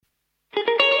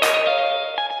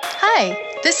Hi,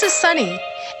 this is Sunny,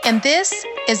 and this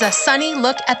is a Sunny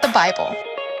Look at the Bible.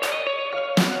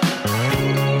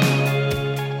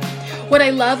 What I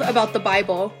love about the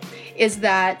Bible is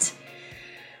that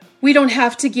we don't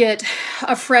have to get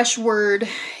a fresh word.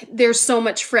 There's so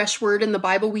much fresh word in the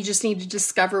Bible. We just need to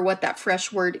discover what that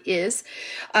fresh word is.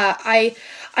 I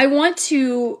want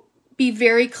to be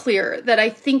very clear that I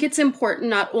think it's important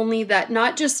not only that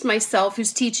not just myself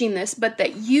who's teaching this, but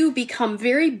that you become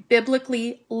very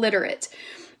biblically literate.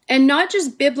 And not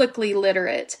just biblically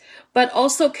literate, but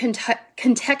also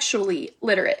contextually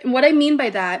literate. And what I mean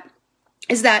by that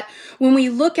is that when we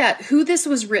look at who this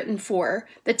was written for,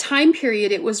 the time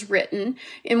period it was written,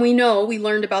 and we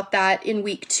learned about that in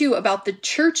week 2, about the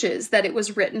churches that it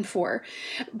was written for.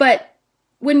 But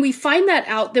when we find that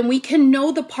out, then we can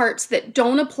know the parts that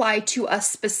don't apply to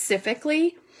us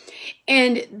specifically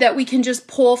and that we can just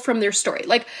pull from their story.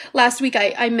 Like last week,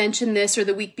 I mentioned this, or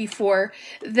the week before,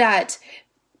 that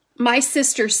my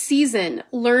sister Season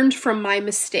learned from my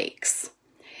mistakes.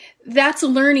 That's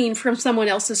learning from someone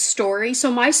else's story. So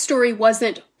my story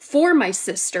wasn't for my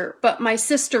sister, but my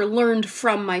sister learned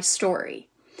from my story.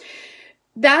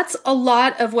 That's a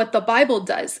lot of what the Bible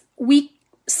does.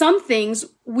 Some things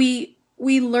we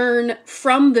learn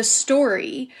from the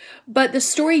story, but the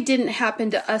story didn't happen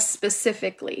to us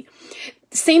specifically.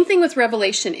 Same thing with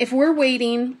Revelation. If we're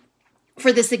waiting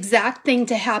for this exact thing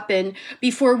to happen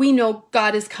before we know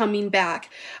God is coming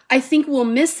back, I think we'll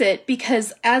miss it,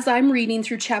 because as I'm reading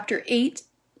through chapter 8,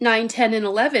 9, 10, and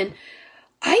 11,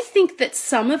 I think that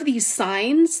some of these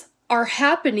signs are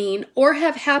happening or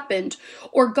have happened,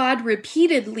 or God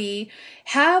repeatedly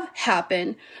have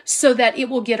happened so that it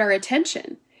will get our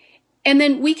attention. And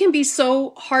then we can be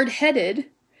so hard-headed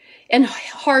and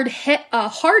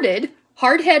hard-hearted,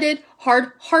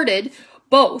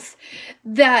 both,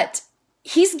 that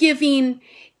he's giving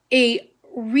a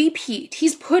repeat.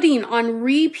 He's putting on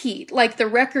repeat, like the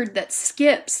record that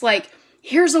skips, like,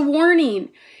 here's a warning,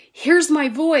 here's my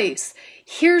voice,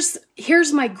 here's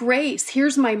my grace,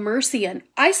 here's my mercy. And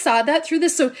I saw that through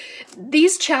this. So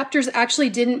these chapters actually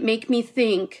didn't make me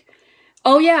think,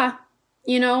 oh yeah,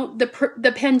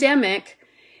 the pandemic,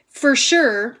 for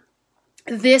sure,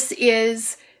 this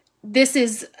is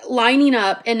lining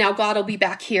up, and now God will be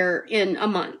back here in a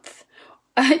month.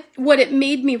 What it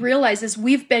made me realize is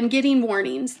we've been getting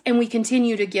warnings, and we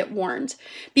continue to get warned.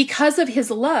 Because of his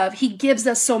love, he gives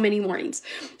us so many warnings.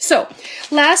 So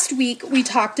last week we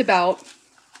talked about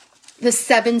the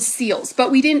 7 seals, but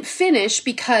we didn't finish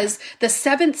because the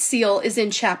 7th seal is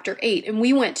in chapter 8, and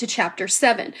we went to chapter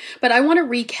 7. But I want to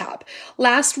recap.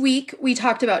 Last week, we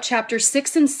talked about chapter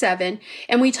 6 and 7,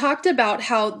 and we talked about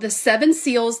how the 7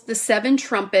 seals, the 7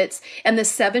 trumpets, and the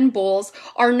 7 bowls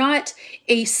are not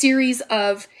a series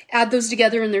of add those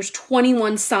together and there's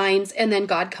 21 signs and then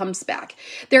God comes back.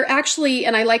 They're actually,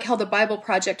 and I like how the Bible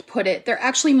Project put it, they're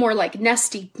actually more like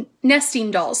nesting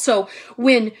dolls. So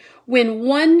when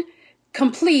one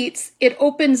completes, it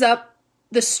opens up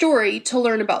the story to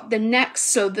learn about the next.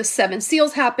 So the 7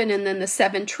 seals happen, and then the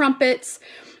 7 trumpets,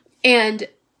 and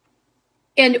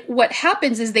what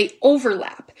happens is they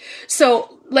overlap.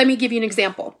 So let me give you an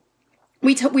example.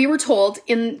 We were told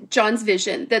in John's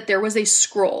vision that there was a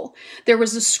scroll. There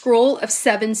was a scroll of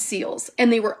 7 seals, and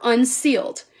they were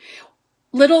unsealed.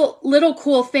 Little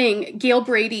cool thing, Gail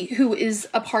Brady, who is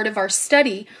a part of our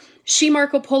study, she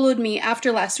Marco Polo'd me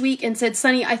after last week and said,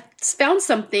 Sunny, I found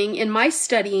something in my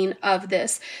studying of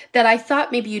this that I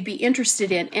thought maybe you'd be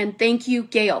interested in. And thank you,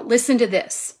 Gail. Listen to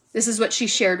this. This is what she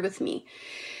shared with me.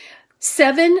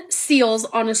 7 seals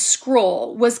on a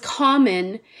scroll was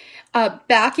common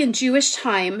back in Jewish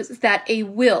times, that a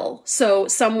will, so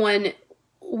someone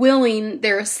willing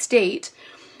their estate,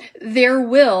 their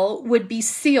will would be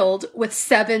sealed with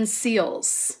 7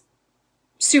 seals.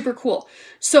 Super cool.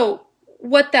 So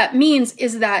what that means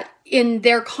is that in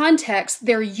their context,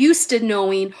 they're used to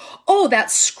knowing, oh,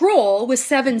 that scroll with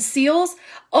 7 seals,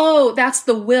 oh, that's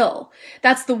the will.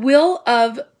 That's the will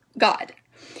of God.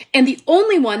 And the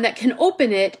only one that can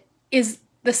open it is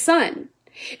the Son,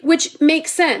 which makes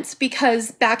sense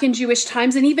because back in Jewish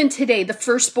times, and even today, the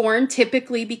firstborn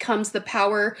typically becomes the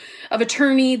power of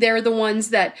attorney. They're the ones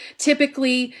that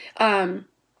typically, we're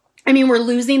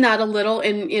losing that a little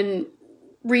in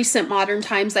recent modern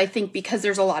times, I think because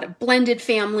there's a lot of blended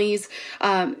families,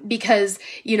 because,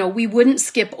 we wouldn't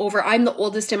skip over. I'm the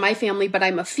oldest in my family, but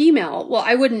I'm a female. Well,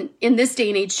 I wouldn't in this day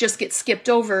and age just get skipped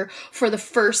over for the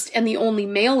first and the only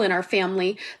male in our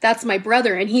family. That's my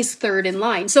brother, and he's third in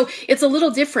line. So it's a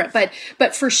little different,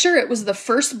 but for sure it was the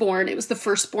firstborn. It was the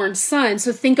firstborn son.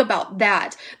 So think about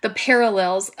that. The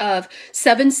parallels of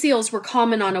 7 seals were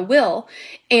common on a will.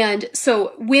 And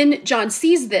so when John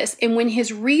sees this, and when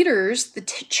his readers, the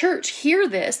church, hear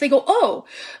this, they go, oh,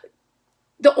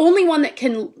 the only one that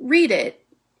can read it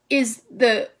is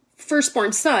the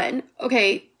firstborn son.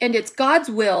 Okay. And it's God's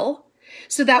will.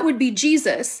 So that would be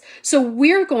Jesus. So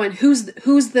we're going, who's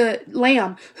the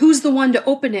lamb? Who's the one to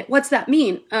open it? What's that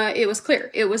mean? It was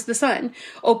clear. It was the son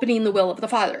opening the will of the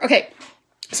Father. Okay.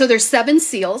 So there's 7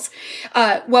 seals.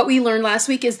 What we learned last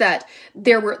week is that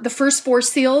there were the first 4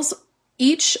 seals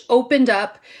each opened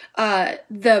up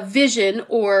the vision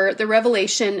or the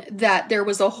revelation that there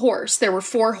was a horse. There were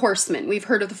 4 horsemen. We've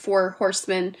heard of the 4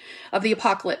 horsemen of the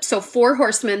apocalypse. So 4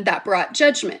 horsemen that brought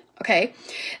judgment. Okay.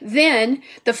 Then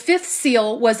the 5th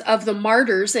seal was of the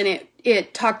martyrs, and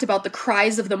it talked about the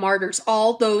cries of the martyrs,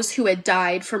 all those who had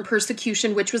died from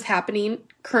persecution, which was happening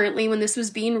currently when this was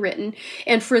being written,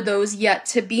 and for those yet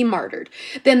to be martyred.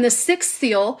 Then the 6th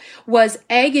seal was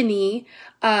agony,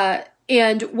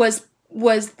 and was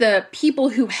the people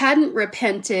who hadn't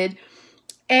repented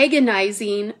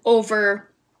agonizing over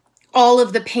all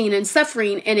of the pain and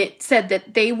suffering. And it said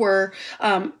that they were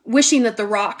wishing that the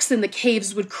rocks in the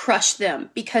caves would crush them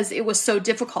because it was so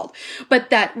difficult. But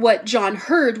that what John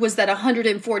heard was that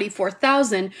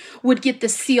 144,000 would get the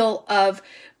seal of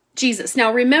Jesus.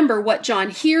 Now remember, what John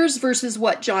hears versus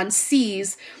what John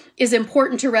sees is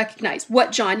important to recognize.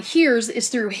 What John hears is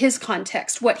through his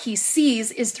context. What he sees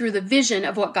is through the vision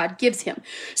of what God gives him.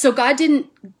 So God didn't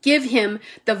give him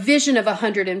the vision of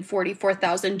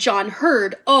 144,000. John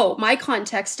heard, oh, my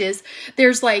context is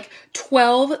there's like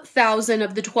 12,000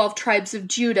 of the 12 tribes of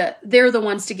Judah. They're the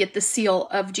ones to get the seal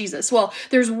of Jesus. Well,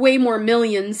 there's way more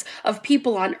millions of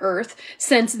people on earth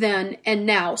since then and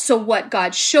now. So what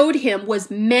God showed him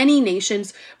was many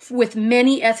nations with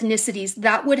many ethnicities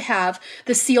that would have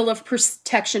the seal of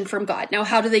protection from God. Now,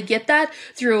 how do they get that?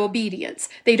 Through obedience.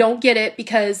 They don't get it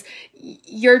because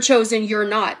you're chosen, you're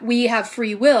not. We have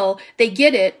free will. They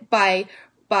get it by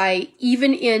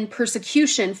even in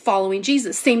persecution following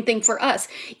Jesus. Same thing for us.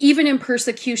 Even in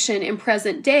persecution in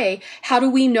present day, how do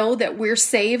we know that we're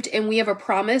saved and we have a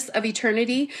promise of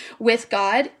eternity with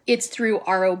God? It's through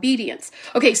our obedience.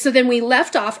 Okay, so then we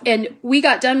left off and we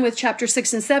got done with chapter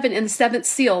 6 and 7, and the 7th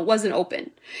seal wasn't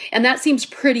open. And that seems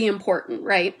pretty important,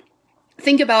 right?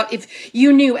 Think about if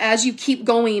you knew as you keep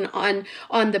going on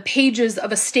the pages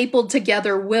of a stapled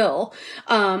together will,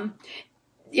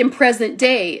 in present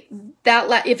day,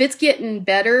 that if it's getting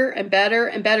better and better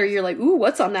and better, you're like, ooh,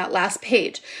 what's on that last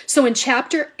page? So in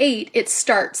chapter 8, it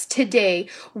starts today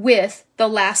with the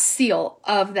last seal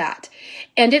of that.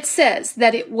 And it says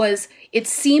that it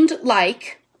seemed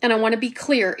like, and I want to be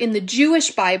clear, in the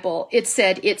Jewish Bible, it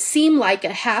said it seemed like a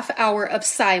half hour of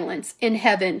silence in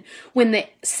heaven when the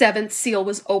 7th seal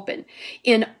was open.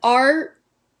 In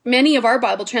many of our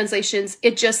Bible translations,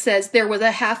 it just says there was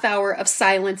a half hour of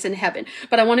silence in heaven.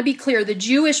 But I want to be clear, the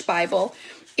Jewish Bible,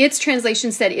 its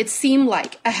translation said it seemed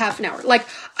like a half an hour. Like,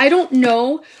 I don't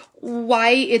know why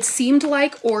it seemed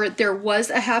like, or there was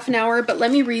a half an hour, but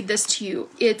let me read this to you.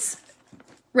 It's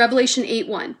Revelation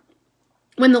 8:1.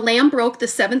 When the Lamb broke the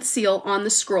 7th seal on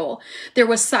the scroll, there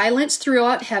was silence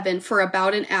throughout heaven for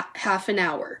about half an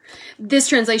hour. This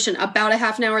translation, about a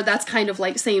half an hour, that's kind of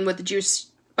like saying what the Jewish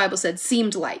Bible said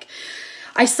seemed like.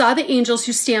 I saw the angels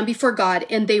who stand before God,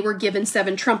 and they were given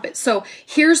 7 trumpets. So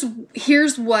here's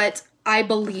what I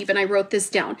believe, and I wrote this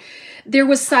down. There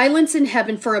was silence in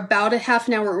heaven for about a half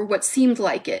an hour, or what seemed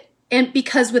like it. And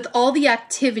because with all the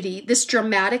activity, this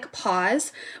dramatic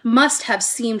pause must have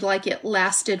seemed like it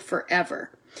lasted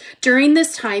forever. During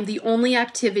this time, the only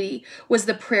activity was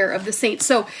the prayer of the saints.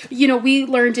 So, we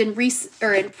learned in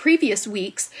previous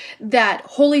weeks that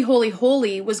holy, holy,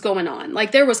 holy was going on.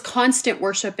 Like, there was constant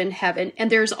worship in heaven, and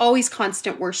there's always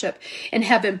constant worship in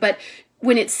heaven. But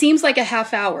when it seems like a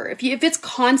half hour, if it's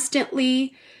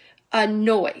constantly a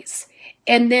noise,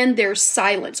 and then there's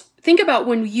silence. Think about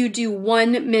when you do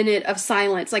 1 minute of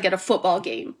silence, like at a football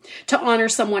game, to honor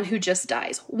someone who just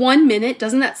dies. 1 minute,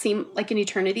 doesn't that seem like an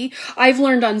eternity? I've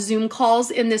learned on Zoom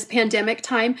calls in this pandemic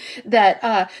time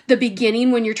that the beginning,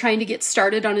 when you're trying to get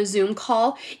started on a Zoom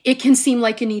call, it can seem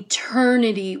like an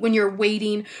eternity when you're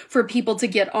waiting for people to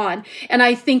get on. And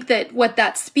I think that what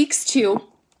that speaks to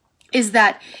is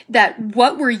that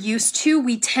what we're used to,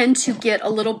 we tend to get a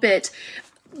little bit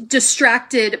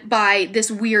distracted by this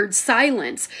weird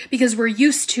silence because we're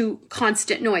used to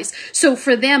constant noise. So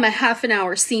for them, a half an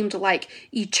hour seemed like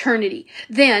eternity.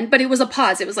 But it was a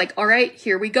pause. It was like, all right,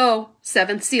 here we go.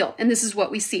 Seventh seal. And this is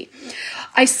what we see.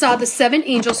 I saw the 7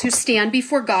 angels who stand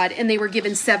before God, and they were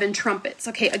given 7 trumpets.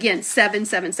 Okay, again, 7,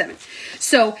 7, 7.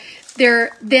 So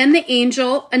then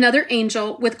another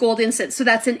angel with gold incense. So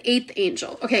that's an 8th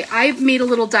angel. Okay, I've made a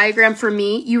little diagram for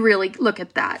me. You really look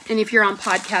at that. And if you're on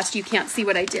podcast, you can't see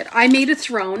what I did. I made a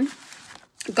throne.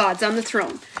 God's on the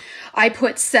throne. I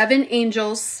put 7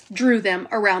 angels, drew them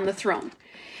around the throne.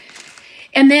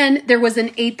 And then there was an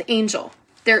 8th angel.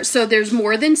 So there's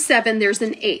more than 7, there's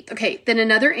an 8th. Okay, then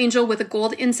another angel with a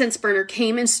gold incense burner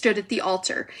came and stood at the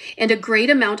altar, and a great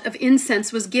amount of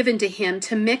incense was given to him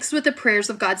to mix with the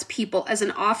prayers of God's people as an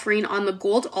offering on the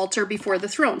gold altar before the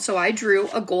throne. So I drew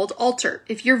a gold altar.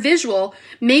 If you're visual,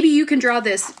 maybe you can draw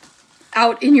this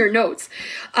out in your notes.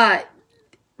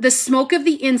 The smoke of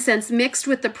the incense mixed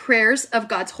with the prayers of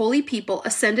God's holy people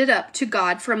ascended up to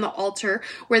God from the altar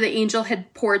where the angel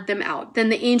had poured them out. Then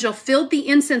the angel filled the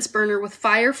incense burner with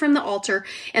fire from the altar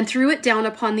and threw it down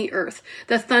upon the earth.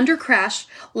 The thunder crashed,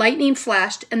 lightning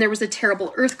flashed, and there was a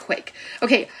terrible earthquake.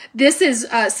 Okay, this is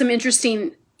some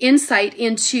interesting insight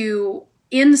into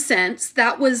incense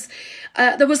that was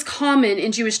common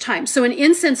in Jewish times. So an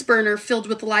incense burner filled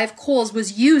with live coals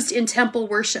was used in temple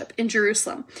worship in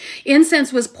Jerusalem.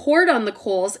 Incense was poured on the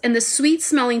coals, and the sweet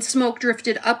smelling smoke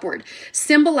drifted upward,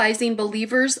 symbolizing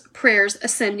believers' prayers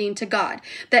ascending to God.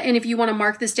 And if you want to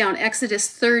mark this down, Exodus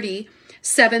 30,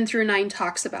 7 through 9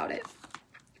 talks about it.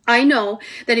 I know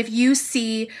that if you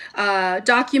see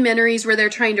documentaries where they're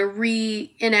trying to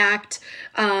reenact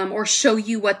or show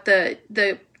you what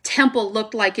the temple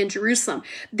looked like in Jerusalem,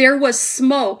 there was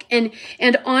smoke, and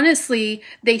honestly,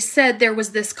 they said there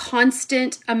was this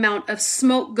constant amount of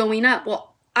smoke going up.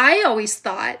 Well, I always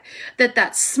thought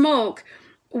that smoke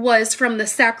was from the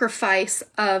sacrifice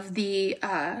of the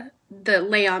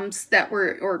lambs that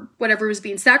were, or whatever was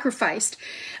being sacrificed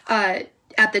at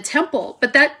the temple,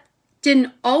 but that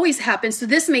didn't always happen. So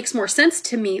this makes more sense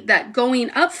to me, that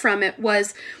going up from it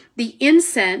was the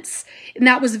incense, and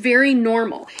that was very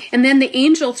normal. And then the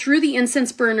angel threw the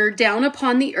incense burner down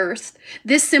upon the earth.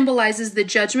 This symbolizes the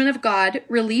judgment of God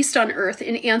released on earth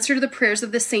in answer to the prayers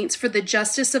of the saints for the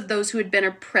justice of those who had been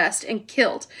oppressed and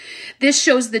killed. This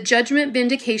shows the judgment,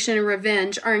 vindication, and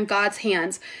revenge are in God's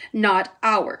hands, not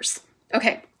ours.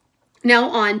 Okay. Now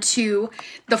on to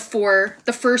the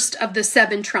first of the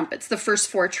 7 trumpets, the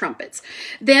first 4 trumpets.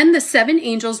 Then the 7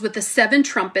 angels with the 7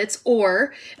 trumpets,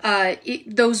 or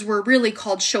those were really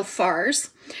called shofars.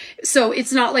 So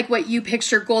it's not like what you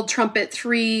picture, gold trumpet,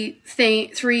 three,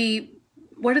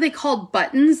 what are they called?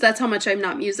 Buttons? That's how much I'm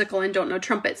not musical and don't know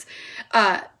trumpets.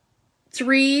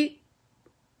 3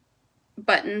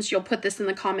 buttons. You'll put this in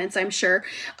the comments, I'm sure.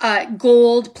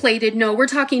 Gold plated. No, we're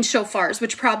talking shofars,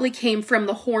 which probably came from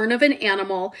the horn of an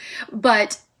animal,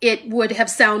 but it would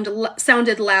have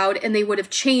sounded loud, and they would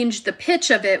have changed the pitch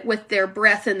of it with their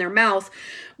breath in their mouth,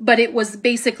 but it was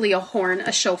basically a horn,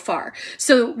 a shofar.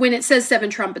 So when it says 7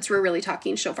 trumpets, we're really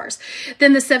talking shofars.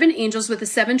 Then the 7 angels with the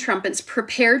 7 trumpets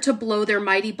prepared to blow their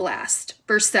mighty blast.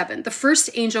 Verse 7, the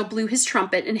first angel blew his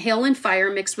trumpet, and hail and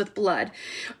fire mixed with blood.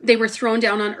 They were thrown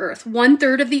down on earth.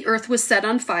 1/3 of the earth was set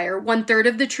on fire, 1/3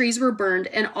 of the trees were burned,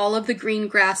 and all of the green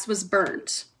grass was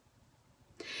burned.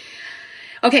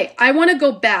 Okay, I want to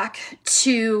go back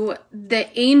to the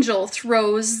angel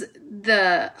throws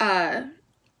the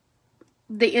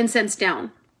incense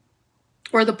down,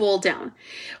 or the bowl down.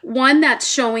 One, that's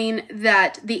showing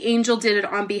that the angel did it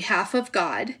on behalf of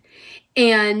God.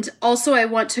 And also I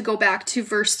want to go back to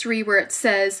verse 3 where it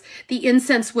says the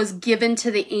incense was given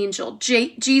to the angel.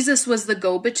 Jesus was the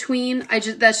go-between.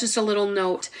 That's just a little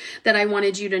note that I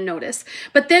wanted you to notice.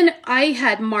 But then I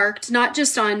had marked, not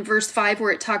just on verse 5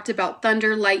 where it talked about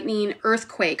thunder, lightning,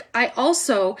 earthquake. I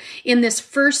also, in this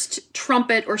first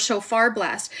trumpet or shofar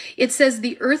blast, it says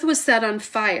the earth was set on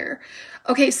fire.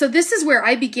 Okay, so this is where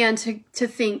I began to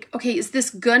think, okay, is this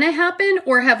gonna happen?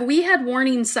 Or have we had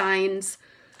warning signs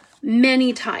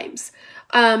many times?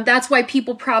 That's why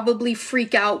people probably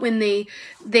freak out when they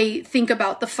think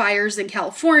about the fires in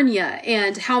California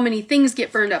and how many things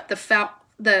get burned up.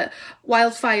 The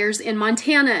wildfires in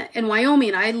Montana and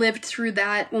Wyoming. I lived through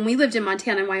that when we lived in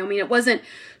Montana and Wyoming. It wasn't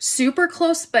super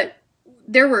close, but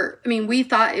we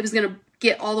thought it was going to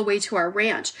get all the way to our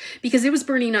ranch because it was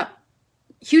burning up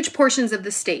huge portions of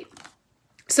the state.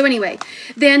 So anyway,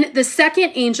 then the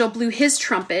second angel blew his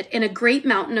trumpet, and a great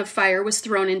mountain of fire was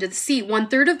thrown into the sea.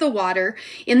 1/3 of the water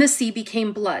in the sea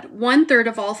became blood. 1/3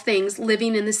 of all things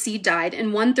living in the sea died,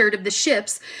 and 1/3 of the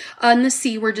ships on the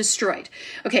sea were destroyed.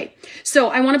 Okay, so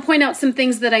I want to point out some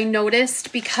things that I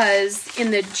noticed, because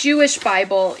in the Jewish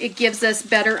Bible, it gives us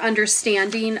better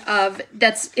understanding of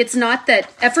it's not that,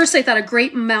 at first I thought a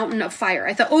great mountain of fire.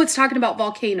 I thought, oh, it's talking about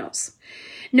volcanoes.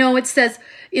 No, it says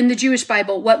in the Jewish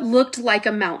Bible, what looked like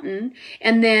a mountain,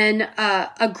 and then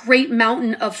a great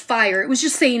mountain of fire. It was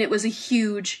just saying it was a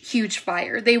huge, huge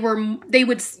fire. They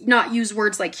would not use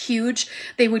words like huge.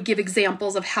 They would give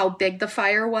examples of how big the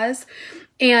fire was.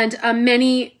 And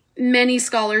many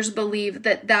scholars believe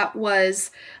that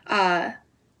was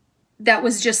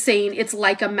just saying it's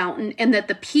like a mountain, and that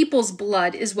the people's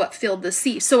blood is what filled the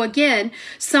sea. So again,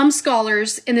 some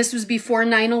scholars, and this was before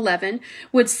 9/11,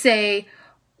 would say,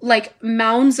 like,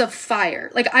 mounds of fire.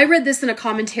 Like, I read this in a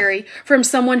commentary from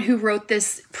someone who wrote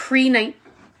this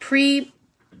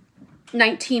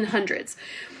pre-1900s,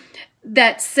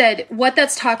 that said what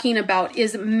that's talking about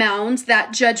is mounds.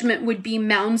 That judgment would be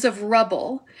mounds of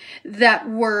rubble that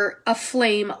were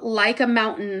aflame like a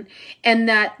mountain, and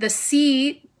that the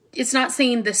sea, it's not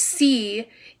saying the sea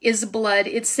is blood,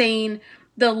 it's saying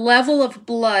the level of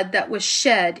blood that was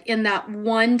shed in that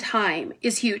one time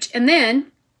is huge. And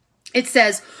then it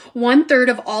says 1/3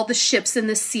 of all the ships in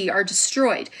the sea are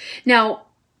destroyed. Now,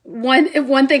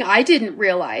 one thing I didn't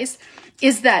realize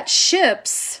is that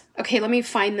ships, okay, let me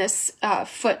find this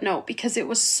footnote because it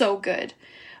was so good.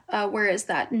 Where is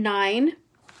that? 9.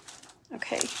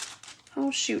 Okay.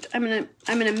 Oh shoot, I'm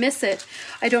gonna miss it.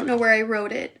 I don't know where I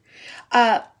wrote it.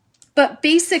 But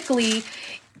basically,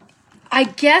 I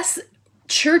guess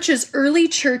early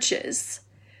churches,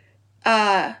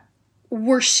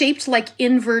 were shaped like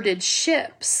inverted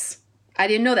ships. I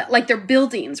didn't know that. Like, their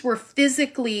buildings were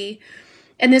physically,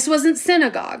 and this wasn't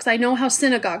synagogues. I know how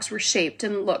synagogues were shaped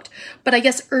and looked, but I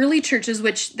guess early churches,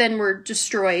 which then were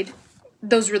destroyed,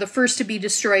 those were the first to be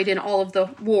destroyed in all of the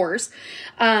wars,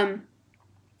 and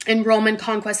Roman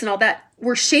conquest and all that,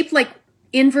 were shaped like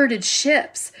inverted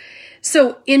ships.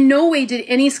 So in no way did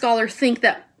any scholar think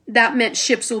that meant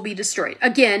ships will be destroyed.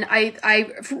 Again, I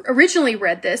originally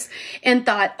read this and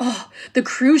thought, oh, the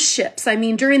cruise ships. I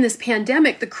mean, during this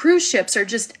pandemic, the cruise ships are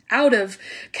just out of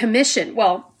commission.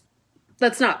 Well,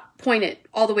 let's not point it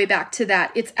all the way back to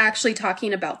that. It's actually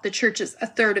talking about the churches.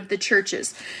 1/3 of the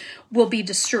churches will be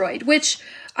destroyed, which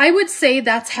I would say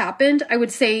that's happened. I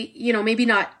would say, maybe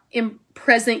not in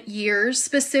present years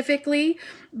specifically,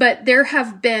 but there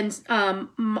have been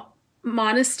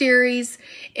monasteries,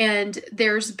 and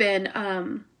there's been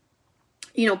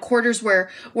quarters where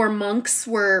monks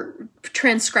were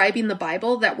transcribing the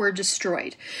Bible that were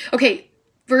destroyed. Okay,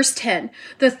 verse 10.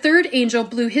 The third angel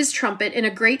blew his trumpet, and a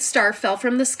great star fell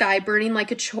from the sky, burning like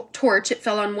a torch. It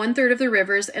fell on 1/3 of the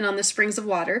rivers and on the springs of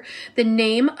water. The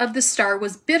name of the star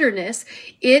was bitterness.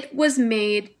 It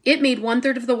made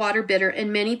 1/3 of the water bitter,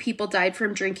 and many people died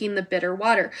from drinking the bitter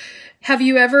water. Have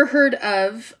you ever heard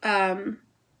of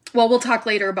well, we'll talk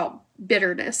later about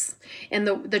bitterness and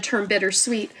the term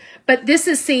bittersweet, but this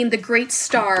is saying the great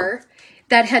star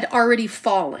that had already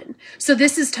fallen. So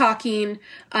this is talking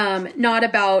not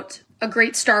about a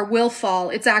great star will fall.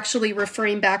 It's actually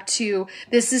referring back to,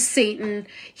 this is Satan.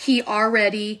 He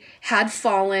already had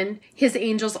fallen. His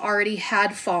angels already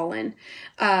had fallen.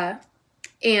 And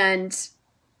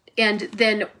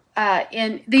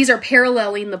these are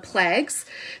paralleling the plagues.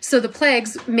 So the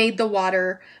plagues made the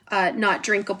water not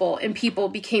drinkable, and people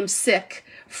became sick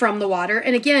from the water.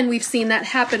 And again, we've seen that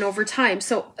happen over time.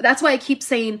 So that's why I keep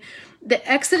saying the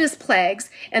Exodus plagues,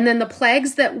 and then the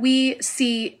plagues that we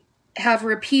see have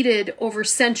repeated over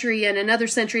century and another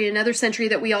century and another century,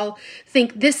 that we all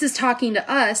think this is talking to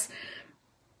us.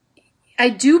 I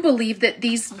do believe that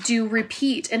these do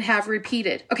repeat and have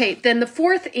repeated. Okay, then the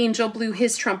fourth angel blew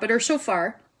his trumpet or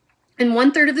shofar, and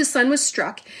 1/3 of the sun was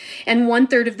struck, and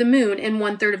 1/3 of the moon, and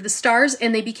 1/3 of the stars,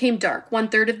 and they became dark.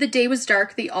 1/3 of the day was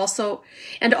dark, also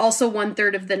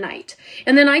 1/3 of the night.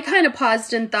 And then I kind of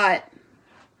paused and thought,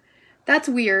 that's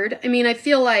weird. I mean, I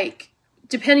feel like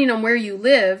depending on where you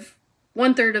live,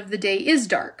 1/3 of the day is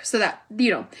dark. So that,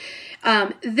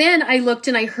 then I looked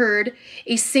and I heard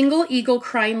a single eagle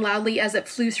crying loudly as it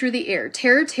flew through the air.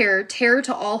 Terror, terror, terror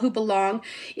to all who belong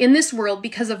in this world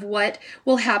because of what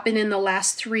will happen in the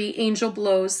last 3 angel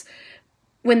blows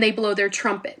when they blow their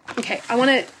trumpet. Okay, I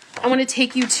want to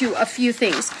take you to a few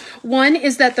things. One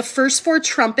is that the first 4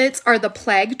 trumpets are the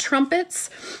plague trumpets.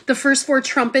 The first 4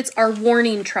 trumpets are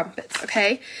warning trumpets,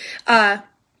 okay?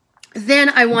 Then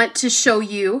I want to show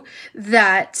you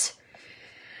that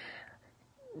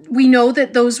we know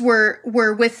that those were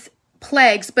with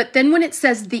plagues, but then when it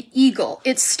says the eagle,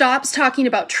 it stops talking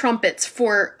about trumpets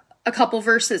for a couple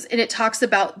verses, and it talks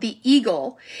about the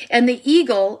eagle, and the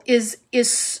eagle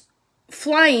is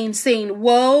flying, saying,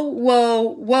 woe, woe,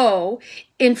 woe.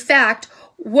 In fact,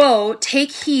 woe,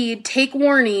 take heed, take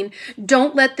warning.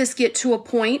 Don't let this get to a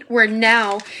point where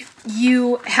now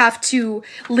you have to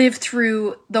live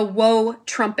through the woe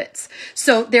trumpets.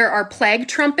 So there are plague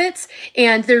trumpets,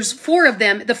 and there's 4 of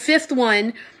them. The 5th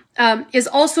one is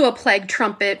also a plague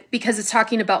trumpet because it's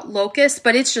talking about locusts,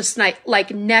 but it's just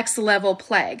like next level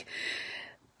plague.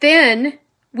 Then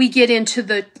we get into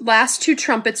the last 2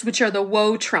 trumpets, which are the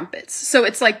woe trumpets. So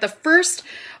it's like the first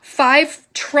 5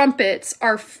 trumpets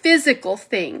are physical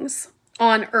things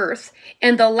on earth,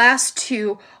 and the last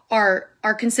 2 are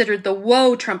considered the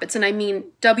woe trumpets. And I mean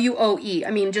WOE.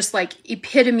 I mean, just like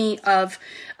epitome of,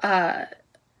 a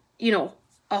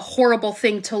horrible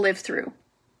thing to live through.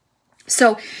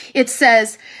 So it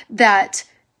says that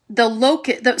so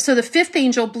the 5th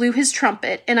angel blew his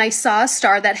trumpet, and I saw a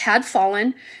star that had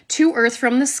fallen to earth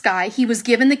from the sky. He was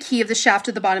given the key of the shaft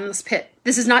of the bottomless pit.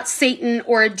 This is not Satan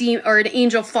or an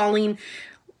angel falling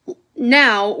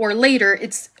now or later.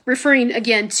 It's referring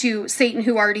again to Satan,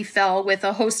 who already fell with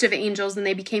a host of angels and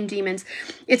they became demons.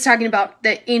 It's talking about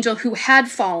the angel who had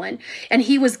fallen, and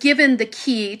he was given the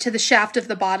key to the shaft of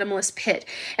the bottomless pit,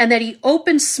 and that he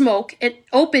opened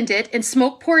it, and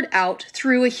smoke poured out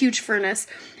through a huge furnace,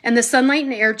 and the sunlight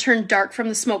and air turned dark from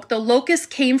the smoke. The locusts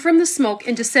came from the smoke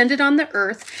and descended on the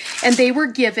earth, and they were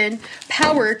given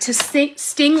power to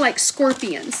sting like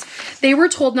scorpions. They were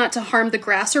told not to harm the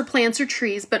grass or plants or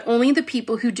trees, but only the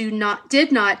people who did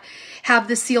not have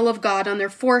the seal of God on their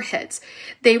foreheads.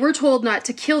 They were told not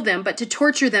to kill them, but to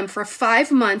torture them for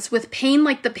 5 months with pain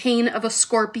like the pain of a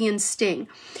scorpion's sting.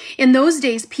 In those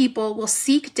days, people will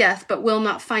seek death, but will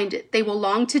not find it. They will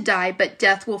long to die, but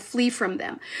death will flee from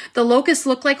them. The locusts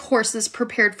looked like horses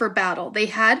prepared for battle. They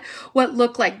had what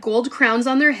looked like gold crowns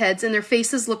on their heads, and their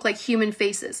faces looked like human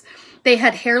faces. They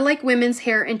had hair like women's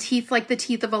hair and teeth like the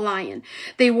teeth of a lion.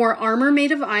 They wore armor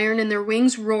made of iron, and their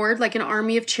wings roared like an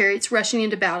army of chariots rushing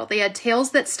into battle. They had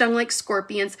tails that stung like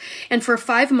scorpions, and for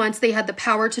 5 months they had the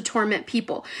power to torment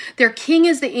people. Their king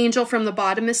is the angel from the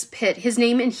bottomless pit. His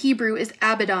name in Hebrew is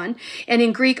Abaddon, and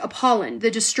in Greek Apollon,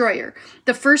 the destroyer.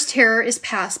 The first terror is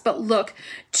past, but look,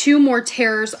 2 more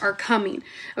terrors are coming.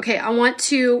 Okay, I want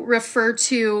to refer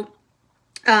to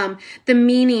the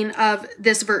meaning of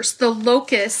this verse. The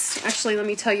locusts, actually, let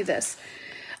me tell you this.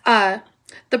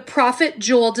 The prophet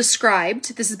Joel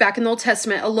described, this is back in the Old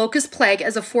Testament, a locust plague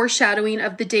as a foreshadowing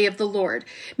of the day of the Lord,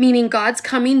 meaning God's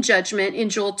coming judgment in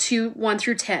Joel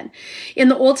 2:1-10. In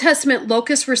the Old Testament,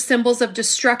 locusts were symbols of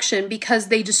destruction because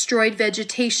they destroyed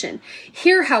vegetation.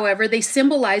 Here, however, they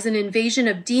symbolize an invasion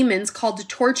of demons called to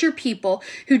torture people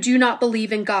who do not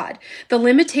believe in God. The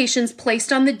limitations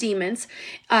placed on the demons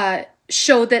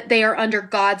show that they are under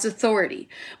God's authority.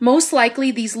 Most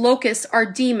likely, these locusts are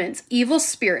demons, evil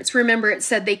spirits. Remember, it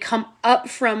said they come up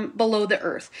from below the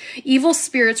earth. Evil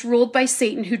spirits ruled by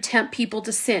Satan who tempt people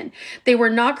to sin. They were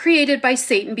not created by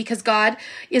Satan because God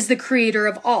is the creator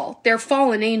of all. They're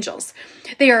fallen angels.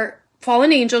 They are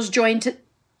fallen angels joined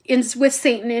with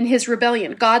Satan in his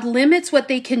rebellion. God limits what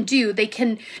they can do. They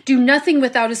can do nothing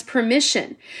without his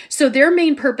permission. So their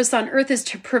main purpose on earth is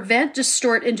to prevent,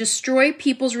 distort, and destroy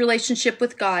people's relationship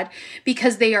with God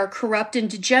because they are corrupt and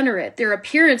degenerate. Their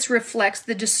appearance reflects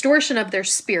the distortion of their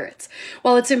spirits.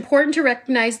 While it's important to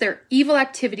recognize their evil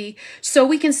activity so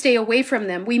we can stay away from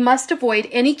them, we must avoid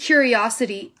any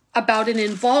curiosity about an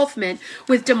involvement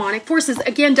with demonic forces.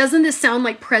 Again, doesn't this sound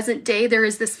like present day? There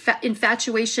is this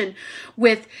infatuation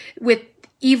with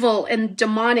evil and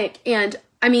demonic, and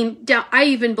I mean, I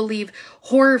even believe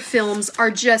horror films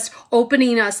are just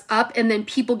opening us up, and then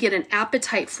people get an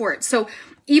appetite for it. So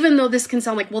even though this can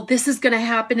sound like, well, this is going to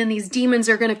happen and these demons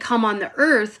are going to come on the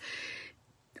earth,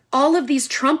 all of these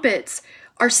trumpets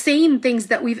are saying things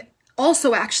that we've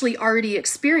also actually already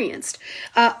experienced.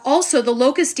 Also, the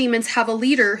locust demons have a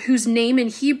leader whose name in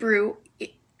Hebrew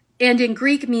and in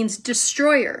Greek means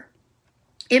destroyer.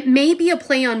 It may be a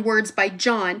play on words by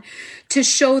John to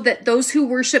show that those who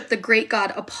worship the great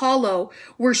god Apollo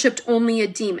worshipped only a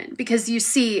demon, because you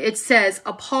see it says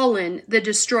Apollon the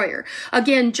destroyer.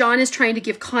 Again, John is trying to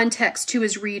give context to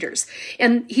his readers,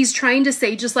 and he's trying to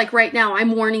say, just like right now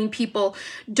I'm warning people,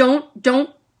 don't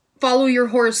follow your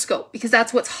horoscope because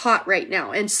that's what's hot right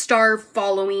now, and star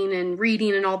following and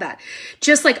reading and all that.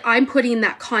 Just like I'm putting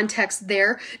that context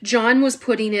there, John was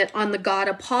putting it on the god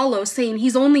Apollo, saying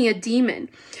he's only a demon.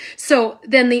 So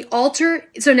then the altar,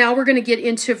 so now we're going to get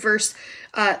into verse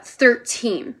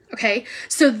 13. Okay.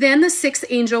 So then the sixth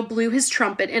angel blew his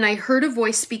trumpet, and I heard a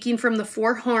voice speaking from the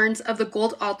four horns of the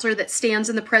gold altar that stands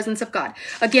in the presence of God.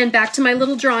 Again, back to my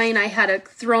little drawing, I had a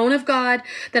throne of God,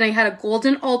 then I had a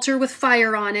golden altar with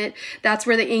fire on it. That's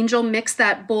where the angel mixed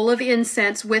that bowl of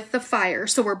incense with the fire.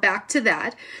 So we're back to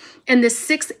that. And the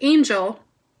sixth angel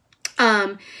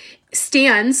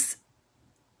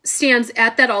stands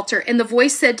at that altar, and the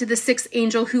voice said to the sixth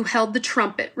angel who held the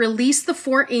trumpet, "Release the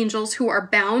four angels who are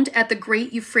bound at the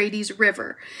great Euphrates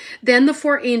River." Then the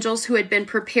four angels who had been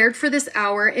prepared for this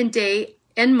hour and day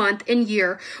and month and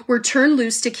year were turned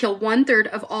loose to kill 1/3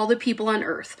 of all the people on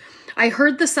earth. I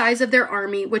heard the size of their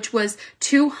army, which was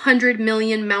 200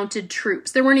 million mounted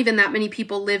troops. There weren't even that many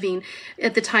people living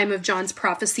at the time of John's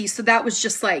prophecy, so that was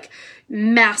just like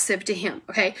massive to him,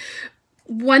 okay?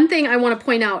 One thing I want to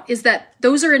point out is that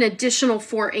those are an additional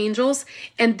four angels,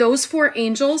 and those four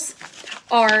angels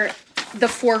are the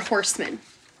four horsemen.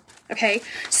 Okay,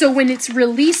 so when it's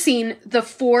releasing the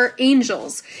four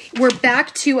angels, we're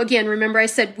back to, again, remember I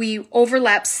said we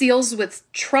overlap seals with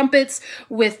trumpets,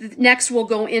 with next we'll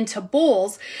go into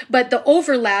bowls, but the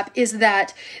overlap is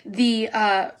that the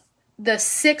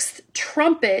sixth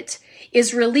trumpet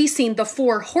is releasing the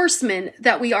four horsemen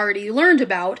that we already learned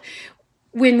about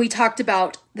when we talked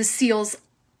about the seals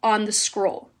on the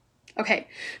scroll. Okay,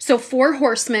 so four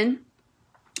horsemen,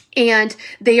 and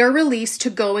they are released to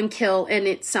go and kill, and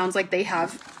it sounds like they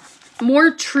have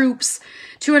more troops.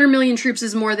 200 million troops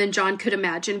is more than John could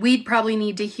imagine. We'd probably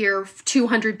need to hear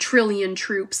 200 trillion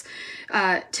troops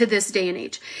to this day and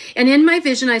age. And in my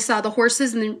vision, I saw the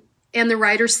horses and the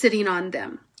riders sitting on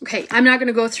them. Okay, I'm not going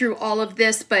to go through all of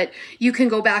this, but you can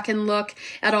go back and look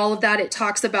at all of that. It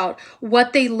talks about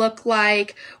what they look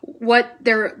like, what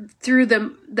they're through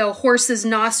the horse's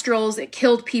nostrils. It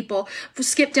killed people.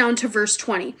 Skip down to verse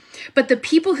 20. But the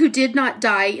people who did not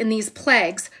die in these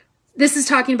plagues, this is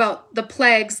talking about the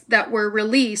plagues that were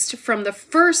released from the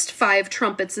first 5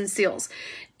 trumpets and seals.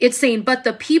 It's saying, but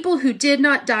the people who did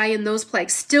not die in those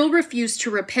plagues still refused to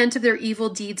repent of their evil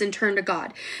deeds and turn to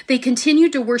God. They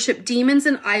continued to worship demons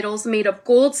and idols made of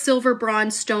gold, silver,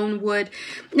 bronze, stone, wood.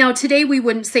 Now, today we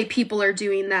wouldn't say people are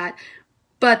doing that,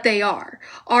 but they are.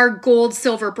 Our gold,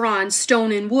 silver, bronze,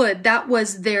 stone, and wood, that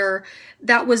was their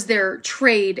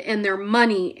trade and their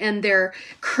money and their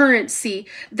currency.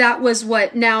 That was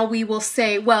what now we will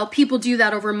say, well, people do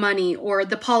that over money, or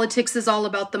the politics is all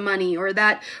about the money, or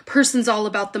that person's all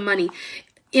about the money.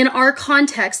 In our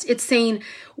context, it's saying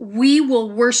we will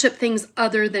worship things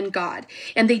other than God.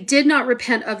 And they did not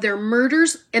repent of their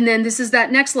murders. And then this is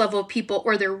that next level of people,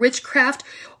 or their witchcraft,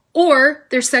 or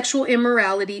their sexual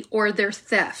immorality, or their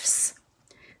thefts.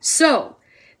 So,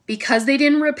 because they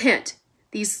didn't repent,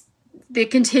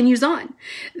 it continues on.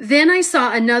 Then I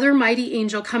saw another mighty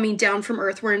angel coming down from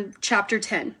earth. We're in chapter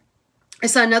 10. I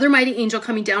saw another mighty angel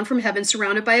coming down from heaven,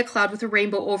 surrounded by a cloud with a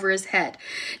rainbow over his head.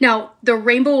 Now, the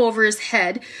rainbow over his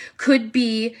head could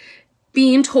be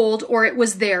being told, or it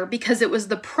was there, because it was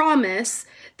the promise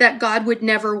that God would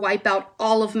never wipe out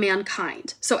all of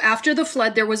mankind. So after the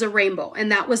flood, there was a rainbow,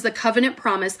 and that was the covenant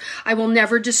promise. I will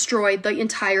never destroy the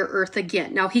entire earth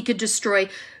again. Now, he could destroy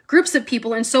groups of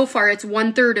people, and so far it's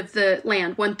 1/3 of the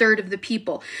land, 1/3 of the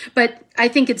people. But I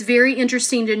think it's very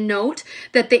interesting to note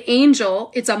that the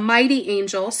angel, it's a mighty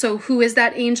angel. So who is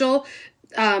that angel?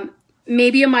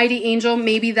 Maybe a mighty angel,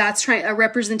 maybe that's a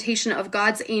representation of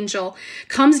God's angel,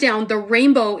 comes down. The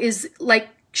rainbow is like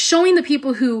showing the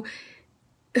people who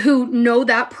know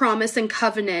that promise and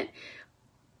covenant,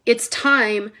 it's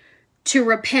time to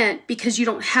repent, because you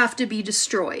don't have to be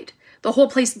destroyed. The whole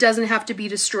place doesn't have to be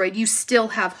destroyed. You still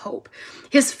have hope.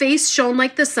 His face shone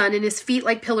like the sun, and his feet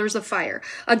like pillars of fire.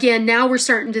 Again, now we're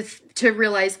starting to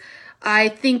realize, I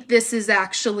think this is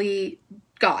actually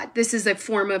God. This is a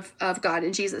form of God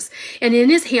and Jesus. And in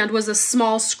his hand was a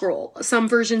small scroll. Some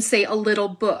versions say a little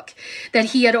book that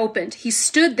he had opened. He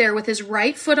stood there with his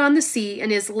right foot on the sea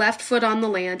and his left foot on the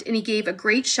land, and he gave a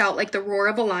great shout like the roar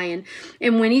of a lion.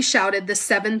 And when he shouted, the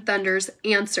 7 thunders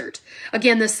answered.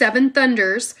 Again, the 7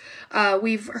 thunders,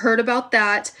 we've heard about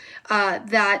that.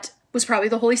 That was probably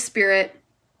the Holy Spirit.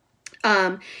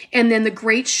 And then the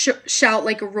great shout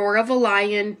like a roar of a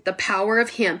lion, the power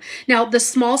of him. Now, the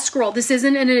small scroll, this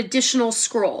isn't an additional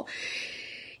scroll.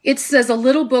 It says a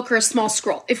little book or a small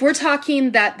scroll. If we're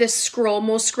talking that this scroll,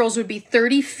 most scrolls would be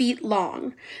 30 feet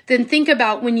long, then think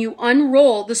about when you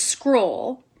unroll the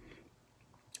scroll,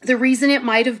 The reason it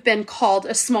might have been called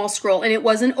a small scroll, and it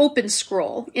was an open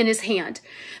scroll in his hand,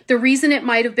 the reason it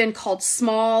might have been called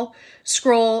small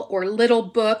scroll or little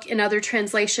book in other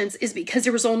translations is because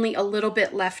there was only a little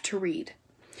bit left to read.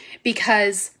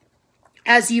 Because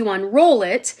as you unroll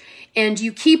it and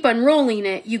you keep unrolling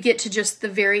it, you get to just the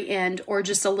very end or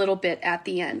just a little bit at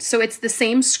the end. So it's the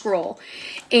same scroll.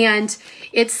 And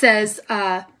it says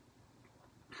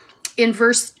in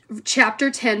chapter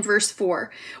 10, verse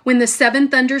 4, when the seven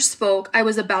thunders spoke, I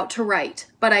was about to write,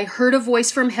 but I heard a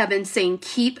voice from heaven saying,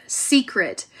 keep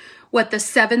secret what the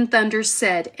seven thunders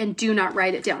said and do not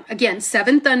write it down. Again,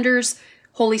 seven thunders,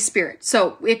 Holy Spirit.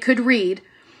 So it could read,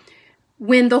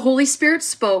 when the Holy Spirit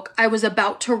spoke, I was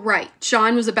about to write.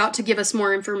 John was about to give us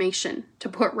more information to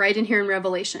put right in here in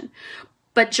Revelation.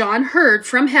 But John heard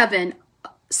from heaven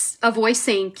a voice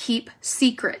saying, keep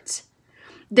secret.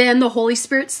 Then the Holy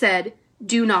Spirit said,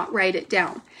 do not write it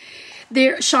down.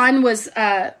 Sean was,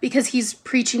 because he's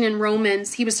preaching in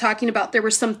Romans, he was talking about there were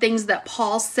some things that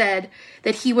Paul said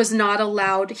that he was not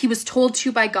allowed, he was told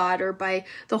to by God or by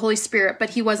the Holy Spirit,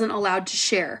 but he wasn't allowed to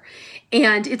share.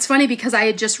 And it's funny because I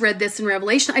had just read this in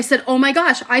Revelation. I said, oh my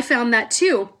gosh, I found that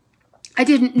too. I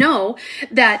didn't know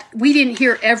that we didn't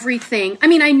hear everything. I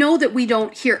mean, I know that we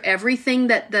don't hear everything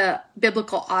that the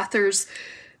biblical authors,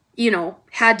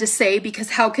 had to say,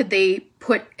 because how could they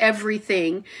put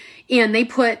everything in? They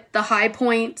put the high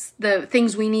points, the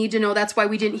things we need to know. That's why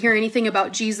we didn't hear anything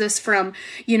about Jesus from,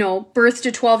 birth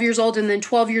to 12 years old and then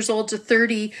 12 years old to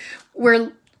 30,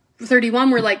 where 31,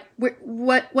 we're like,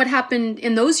 what happened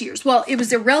in those years? Well, it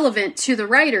was irrelevant to the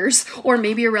writers, or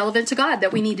maybe irrelevant to God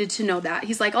that we needed to know that.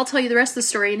 He's like, I'll tell you the rest of the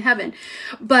story in heaven.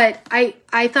 But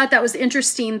I thought that was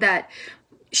interesting that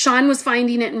Sean was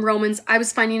finding it in Romans. I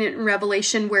was finding it in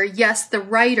Revelation, where yes, the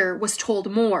writer was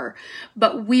told more,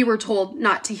 but we were told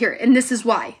not to hear it. And this is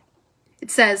why.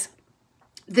 It says,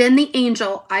 then the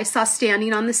angel I saw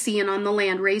standing on the sea and on the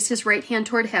land raised his right hand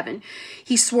toward heaven.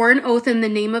 He swore an oath in the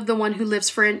name of the one who lives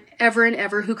forever and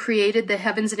ever, who created the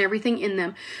heavens and everything in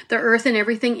them, the earth and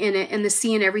everything in it, and the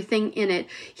sea and everything in it.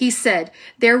 He said,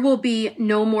 there will be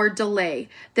no more delay.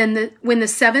 Then when the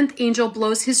seventh angel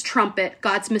blows his trumpet,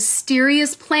 God's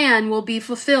mysterious plan will be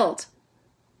fulfilled.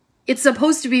 It's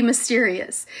supposed to be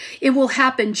mysterious. It will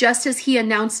happen just as he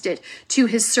announced it to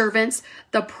his servants,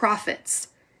 the prophets.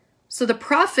 So the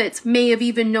prophets may have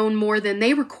even known more than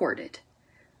they recorded.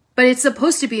 But it's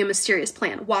supposed to be a mysterious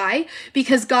plan. Why?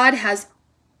 Because God has,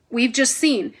 we've just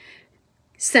seen,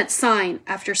 sent sign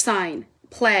after sign,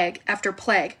 plague after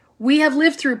plague. We have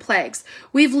lived through plagues.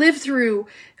 We've lived through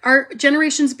our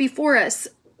generations before us.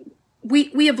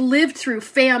 We have lived through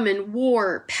famine,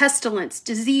 war, pestilence,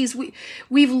 disease.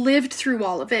 We've lived through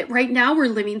all of it. Right now we're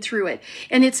living through it.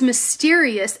 And it's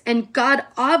mysterious. And God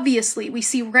obviously, we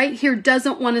see right here,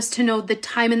 doesn't want us to know the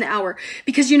time and the hour.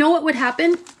 Because you know what would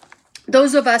happen?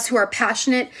 Those of us who are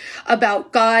passionate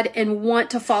about God and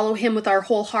want to follow him with our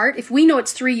whole heart, if we know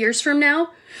it's 3 years from now,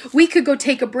 we could go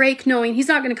take a break knowing he's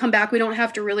not going to come back. We don't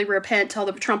have to really repent till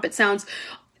the trumpet sounds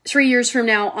 3 years from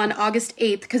now on August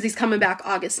 8th, because he's coming back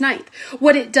August 9th.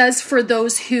 What it does for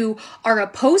those who are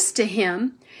opposed to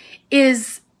him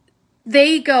is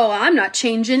they go, I'm not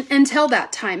changing until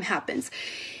that time happens.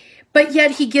 But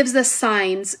yet he gives us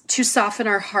signs to soften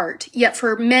our heart. Yet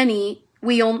for many,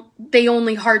 they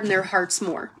only harden their hearts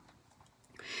more.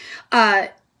 I'm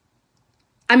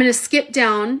going to skip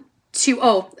down to,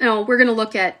 we're going to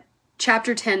look at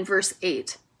chapter 10, verse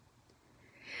 8.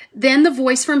 Then the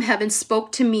voice from heaven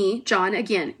spoke to me, John,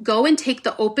 again, go and take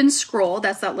the open scroll,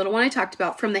 that's that little one I talked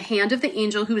about, from the hand of the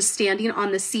angel who was standing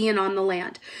on the sea and on the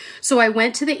land. So I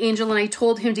went to the angel and I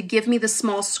told him to give me the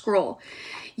small scroll.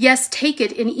 Yes, take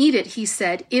it and eat it, he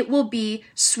said. It will be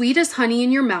sweet as honey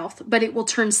in your mouth, but it will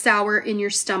turn sour in your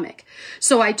stomach.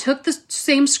 So I took the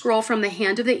same scroll from the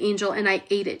hand of the angel and I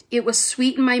ate it. It was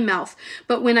sweet in my mouth,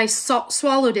 but when I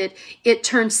swallowed it, it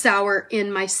turned sour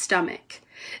in my stomach.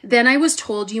 Then I was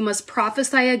told, you must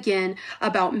prophesy again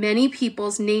about many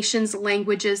peoples, nations,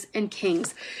 languages, and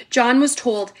kings. John was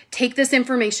told, take this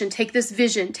information, take this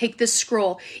vision, take this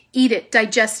scroll, eat it,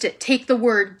 digest it, take the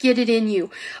word, get it in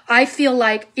you. I feel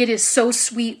like it is so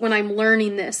sweet when I'm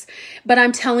learning this, but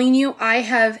I'm telling you, I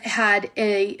have had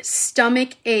a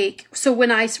stomach ache. So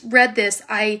when I read this,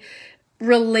 I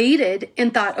related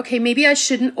and thought, okay, maybe I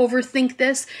shouldn't overthink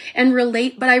this and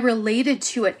relate, but I related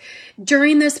to it.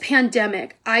 During this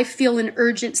pandemic, I feel an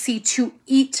urgency to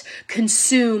eat,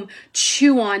 consume,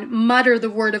 chew on, mutter the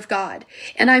word of God.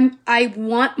 And I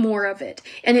want more of it.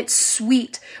 And it's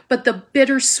sweet, but the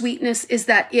bitter sweetness is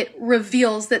that it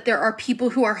reveals that there are people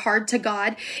who are hard to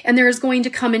God, and there is going to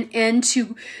come an end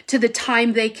to the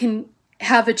time they can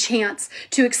have a chance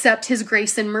to accept his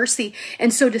grace and mercy.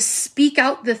 And so to speak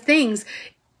out the things,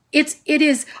 it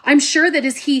is, I'm sure that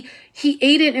as he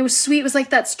ate it and it was sweet, it was like,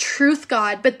 that's truth,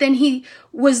 God. But then he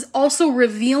was also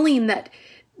revealing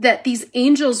that these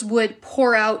angels would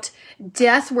pour out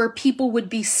death where people would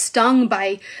be stung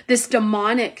by this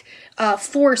demonic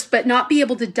force, but not be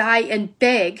able to die and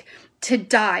beg to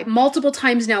die. Multiple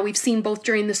times now we've seen, both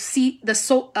during the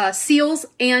seals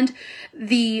and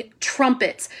the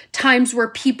trumpets, times where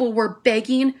people were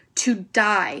begging to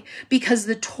die because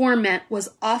the torment was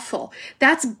awful.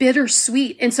 That's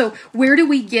bittersweet. And so where do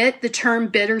we get the term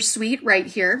bittersweet? Right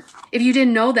here. If you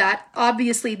didn't know that,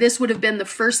 obviously this would have been the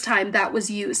first time that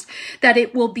was used, that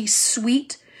it will be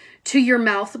sweet to your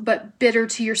mouth, but bitter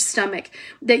to your stomach,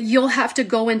 that you'll have to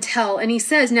go and tell. And he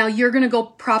says, now you're going to go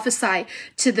prophesy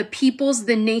to the peoples,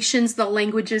 the nations, the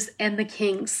languages, and the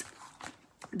kings.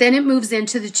 Then it moves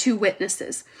into the two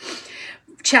witnesses.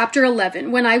 Chapter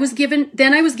 11, I was giving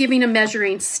a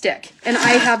measuring stick, and I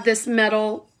have this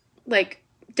metal, like,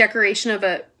 decoration of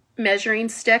a measuring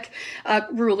stick, a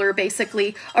ruler,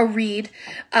 basically, a reed.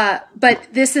 But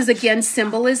this is, again,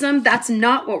 symbolism. That's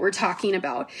not what we're talking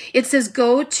about. It says,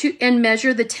 go to and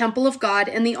measure the temple of God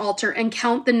and the altar and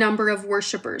count the number of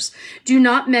worshipers. Do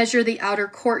not measure the outer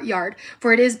courtyard,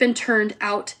 for it has been turned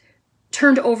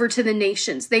over to the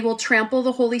nations. They will trample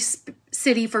the holy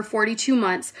city for 42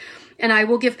 months. And I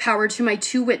will give power to my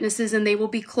two witnesses, and they will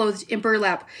be clothed in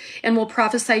burlap and will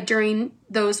prophesy during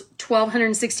those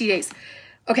 1260 days.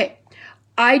 Okay,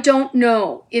 I don't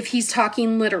know if he's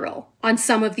talking literal on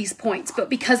some of these points, but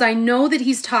because I know that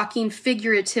he's talking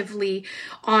figuratively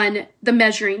on the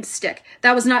measuring stick.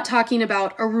 That was not talking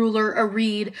about a ruler, a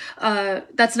reed.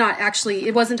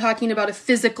 It wasn't talking about a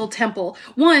physical temple.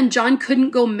 One, John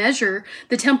couldn't go measure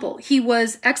the temple. He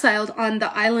was exiled on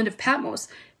the island of Patmos.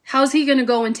 How's he going to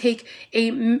go and take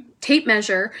a tape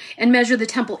measure and measure the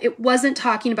temple? It wasn't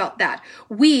talking about that.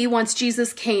 Once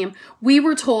Jesus came, we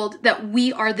were told that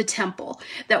we are the temple,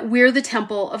 that we're the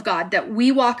temple of God, that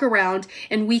we walk around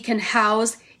and we can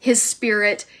house his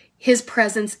spirit, his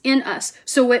presence in us.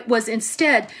 So it was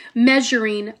instead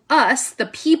measuring us, the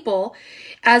people,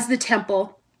 as the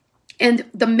temple. And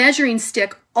the measuring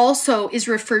stick also is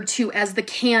referred to as the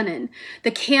canon.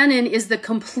 The canon is the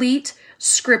complete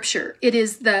scripture. It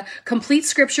is the complete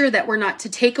scripture that we're not to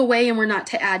take away and we're not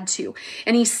to add to.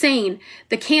 And he's saying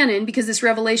the canon, because this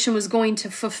revelation was going to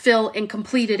fulfill and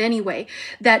complete it anyway,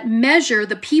 that measure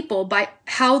the people by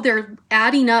how they're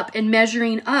adding up and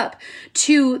measuring up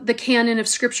to the canon of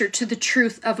scripture, to the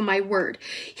truth of my word.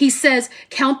 He says,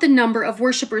 count the number of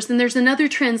worshipers. And there's another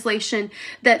translation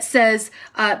that says,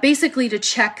 basically to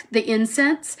check the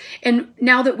incense. And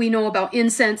now that we know about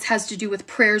incense has to do with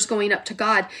prayers going up to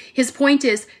God, his point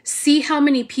is, see how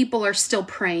many people are still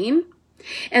praying.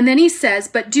 And then he says,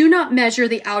 but do not measure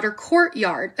the outer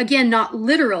courtyard. Again, not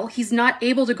literal. He's not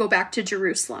able to go back to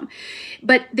Jerusalem.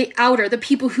 But the outer, the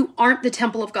people who aren't the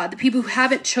temple of God, the people who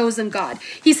haven't chosen God.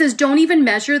 He says, don't even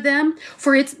measure them,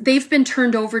 for they've been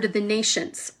turned over to the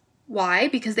nations. Why?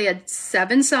 Because they had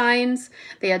 7 signs.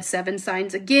 They had 7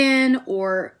 signs again,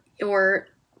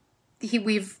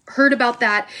 we've heard about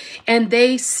that. And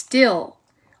they still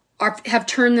have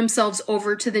turned themselves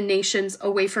over to the nations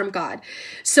away from God.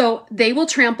 So they will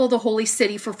trample the holy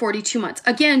city for 42 months.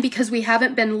 Again, because we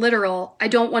haven't been literal, I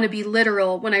don't want to be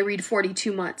literal when I read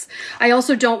 42 months. I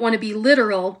also don't want to be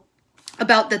literal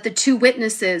about that the two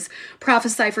witnesses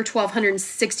prophesy for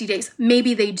 1260 days.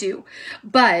 Maybe they do.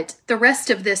 But the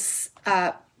rest of this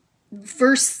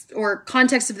verse or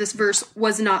context of this verse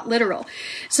was not literal.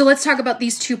 So let's talk about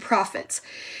these two prophets.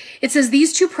 It says,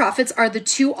 these two prophets are the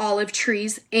 2 olive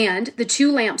trees and the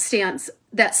 2 lampstands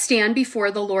that stand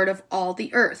before the Lord of all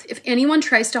the earth. If anyone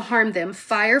tries to harm them,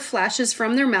 fire flashes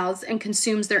from their mouths and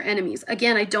consumes their enemies.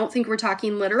 Again, I don't think we're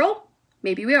talking literal.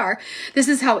 Maybe we are. This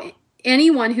is how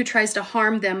anyone who tries to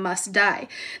harm them must die.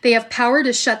 They have power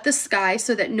to shut the sky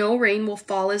so that no rain will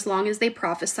fall as long as they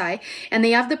prophesy, and they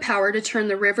have the power to turn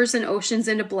the rivers and oceans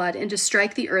into blood and to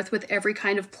strike the earth with every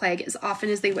kind of plague as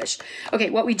often as they wish. Okay,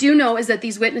 what we do know is that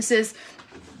these witnesses,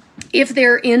 if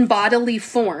they're in bodily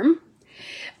form,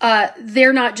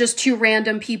 they're not just 2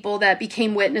 random people that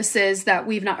became witnesses that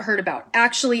we've not heard about.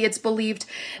 Actually, it's believed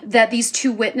that these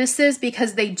 2 witnesses,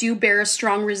 because they do bear a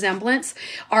strong resemblance,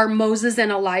 are Moses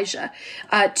and Elijah,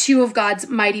 2 of God's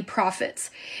mighty prophets.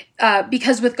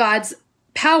 Because with God's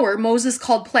power, Moses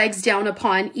called plagues down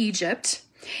upon Egypt,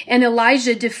 and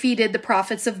Elijah defeated the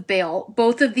prophets of Baal.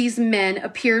 Both of these men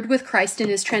appeared with Christ in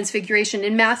his transfiguration.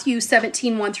 In Matthew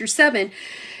 17, 1-7,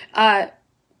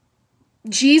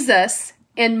 Jesus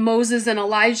and Moses and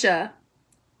Elijah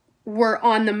were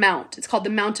on the mount. It's called the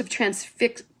Mount of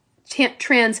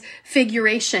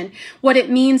Transfiguration. What it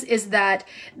means is that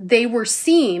they were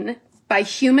seen by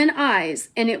human eyes,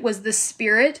 and it was the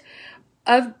spirit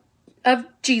of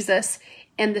Jesus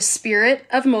and the spirit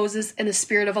of Moses and the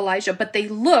spirit of Elijah. But they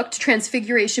looked,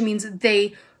 transfiguration means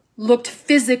they looked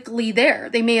physically there.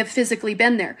 They may have physically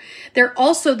been there. They're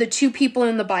also the two people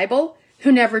in the Bible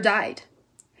who never died.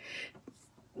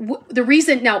 The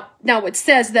reason, now it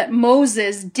says that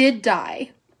Moses did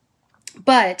die,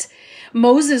 but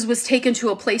Moses was taken to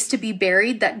a place to be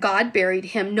buried, that God buried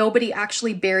him. Nobody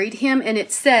actually buried him. And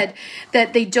it said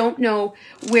that they don't know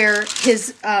where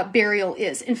his burial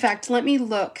is. In fact, let me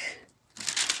look.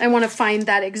 I want to find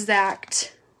that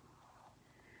exact.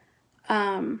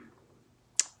 I'm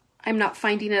not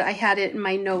finding it. I had it in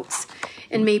my notes,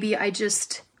 and maybe I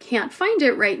just can't find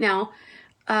it right now.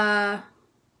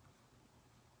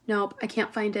 Nope, I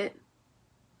can't find it.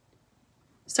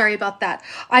 Sorry about that.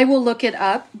 I will look it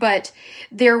up, but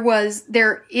there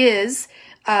is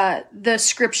the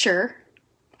scripture.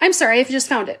 I'm sorry, I've just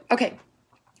found it. Okay.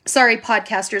 Sorry,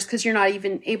 podcasters, because you're not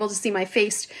even able to see my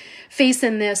face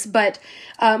in this, but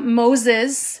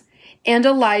Moses and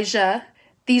Elijah,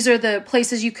 these are the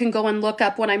places you can go and look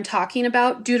up what I'm talking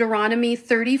about. Deuteronomy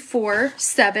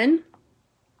 34:7,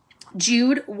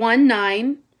 Jude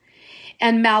 1:9,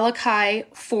 and Malachi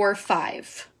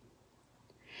 4:5.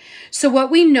 So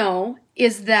what we know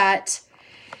is that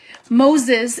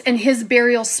Moses and his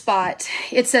burial spot,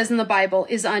 it says in the Bible,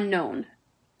 is unknown.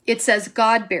 It says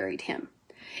God buried him.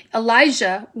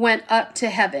 Elijah went up to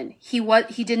heaven. He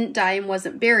didn't die and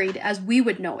wasn't buried as we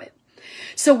would know it.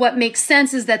 So what makes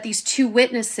sense is that these two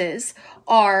witnesses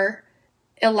are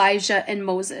Elijah and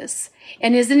Moses.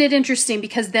 And isn't it interesting?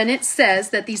 Because then it says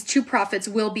that these two prophets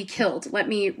will be killed. Let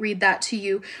me read that to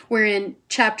you. We're in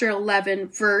chapter 11,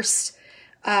 verse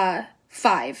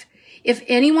 5. If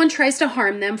anyone tries to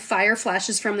harm them, fire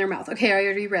flashes from their mouth. Okay, I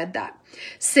already read that.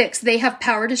 6, they have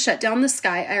power to shut down the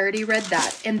sky. I already read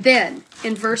that. And then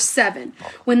in verse 7,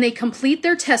 when they complete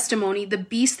their testimony, the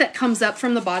beast that comes up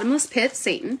from the bottomless pit,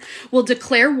 Satan, will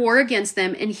declare war against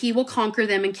them, and he will conquer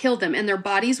them and kill them. And their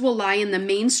bodies will lie in the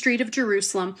main street of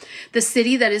Jerusalem, the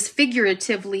city that is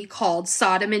figuratively called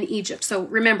Sodom and Egypt. So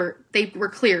remember, they were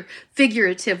clear,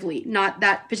 figuratively, not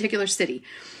that particular city.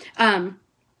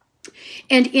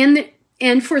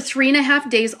 And for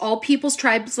 3.5 days, all peoples,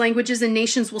 tribes, languages, and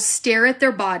nations will stare at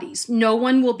their bodies. No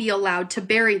one will be allowed to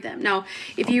bury them. Now,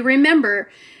 if you remember,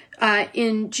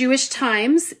 in Jewish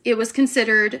times, it was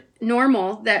considered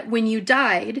normal that when you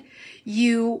died,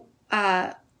 you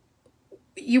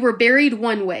were buried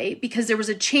one way because there was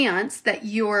a chance that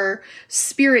your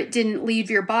spirit didn't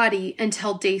leave your body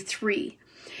until day 3.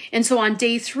 And so on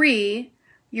day 3,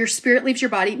 your spirit leaves your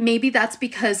body. Maybe that's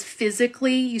because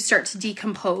physically you start to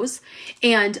decompose.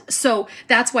 And so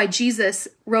that's why Jesus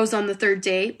rose on the 3rd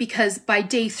day, because by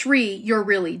day 3, you're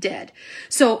really dead.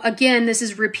 So again, this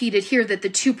is repeated here that the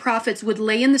two prophets would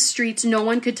lay in the streets. No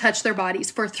one could touch their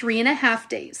bodies for 3.5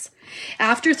 days.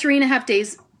 After 3.5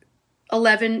 days,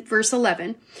 verse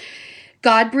 11,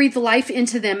 God breathed life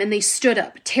into them, and they stood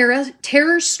up.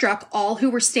 Terror struck all who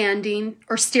were standing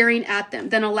or staring at them.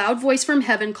 Then a loud voice from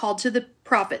heaven called to the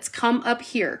prophets, "Come up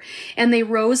here." And they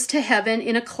rose to heaven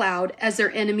in a cloud as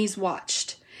their enemies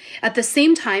watched. At the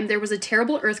same time, there was a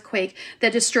terrible earthquake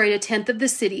that destroyed 1/10 of the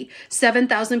city.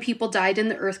 7,000 people died in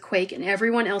the earthquake, and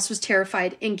everyone else was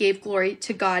terrified and gave glory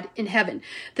to God in heaven.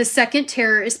 The second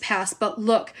terror is past, but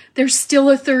look, there's still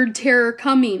a third terror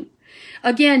coming.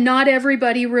 Again, not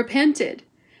everybody repented.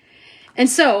 And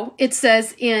so it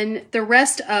says in the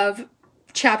rest of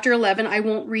chapter 11, I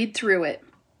won't read through it,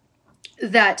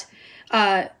 that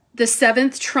the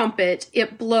 7th trumpet,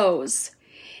 it blows,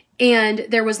 and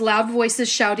there was loud voices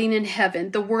shouting in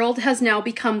heaven, "The world has now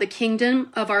become the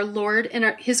kingdom of our Lord and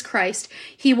his Christ.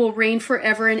 He will reign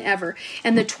forever and ever."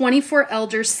 And the 24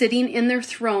 elders sitting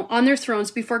on their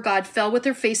thrones before God fell with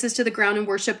their faces to the ground and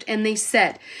worshipped. And they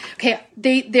said,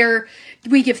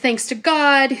 we give thanks to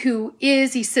God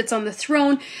he sits on the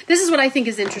throne. This is what I think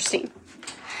is interesting.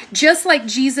 Just like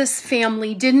Jesus'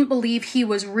 family didn't believe he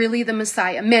was really the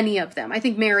Messiah, many of them. I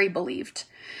think Mary believed.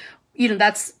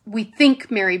 We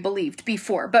think Mary believed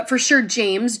before, but for sure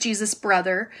James, Jesus'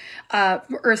 brother,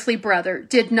 earthly brother,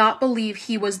 did not believe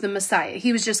he was the Messiah.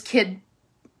 He was just kid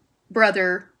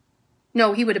brother.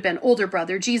 No, he would have been older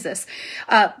brother, Jesus.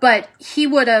 But he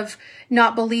would have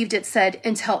not believed, it said,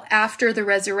 until after the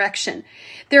resurrection.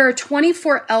 There are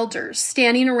 24 elders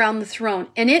standing around the throne,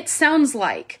 and it sounds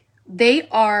like they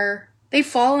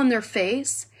fall on their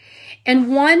face.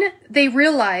 And one, they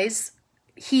realize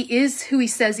he is who he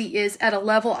says he is at a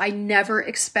level I never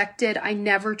expected, I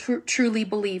never truly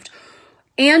believed.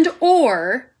 And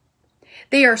or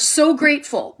they are so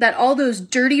grateful that all those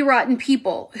dirty, rotten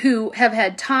people who have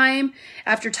had time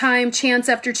after time, chance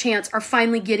after chance, are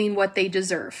finally getting what they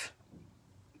deserve.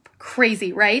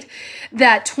 Crazy, right?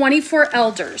 That 24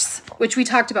 elders, which we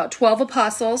talked about, 12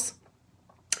 apostles,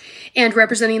 and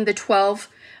representing the 12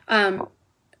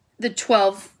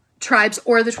 tribes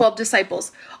or the 12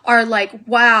 disciples, are like,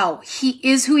 wow, he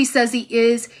is who he says he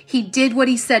is. He did what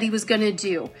he said he was going to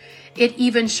do. It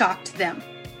even shocked them.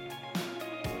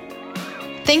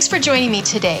 Thanks for joining me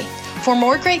today. For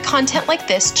more great content like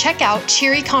this, check out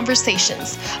Cheery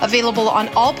Conversations, available on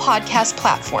all podcast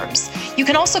platforms. You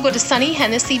can also go to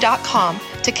sunnyhennessy.com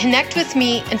to connect with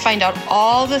me and find out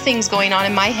all the things going on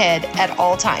in my head at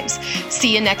all times.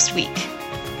 See you next week.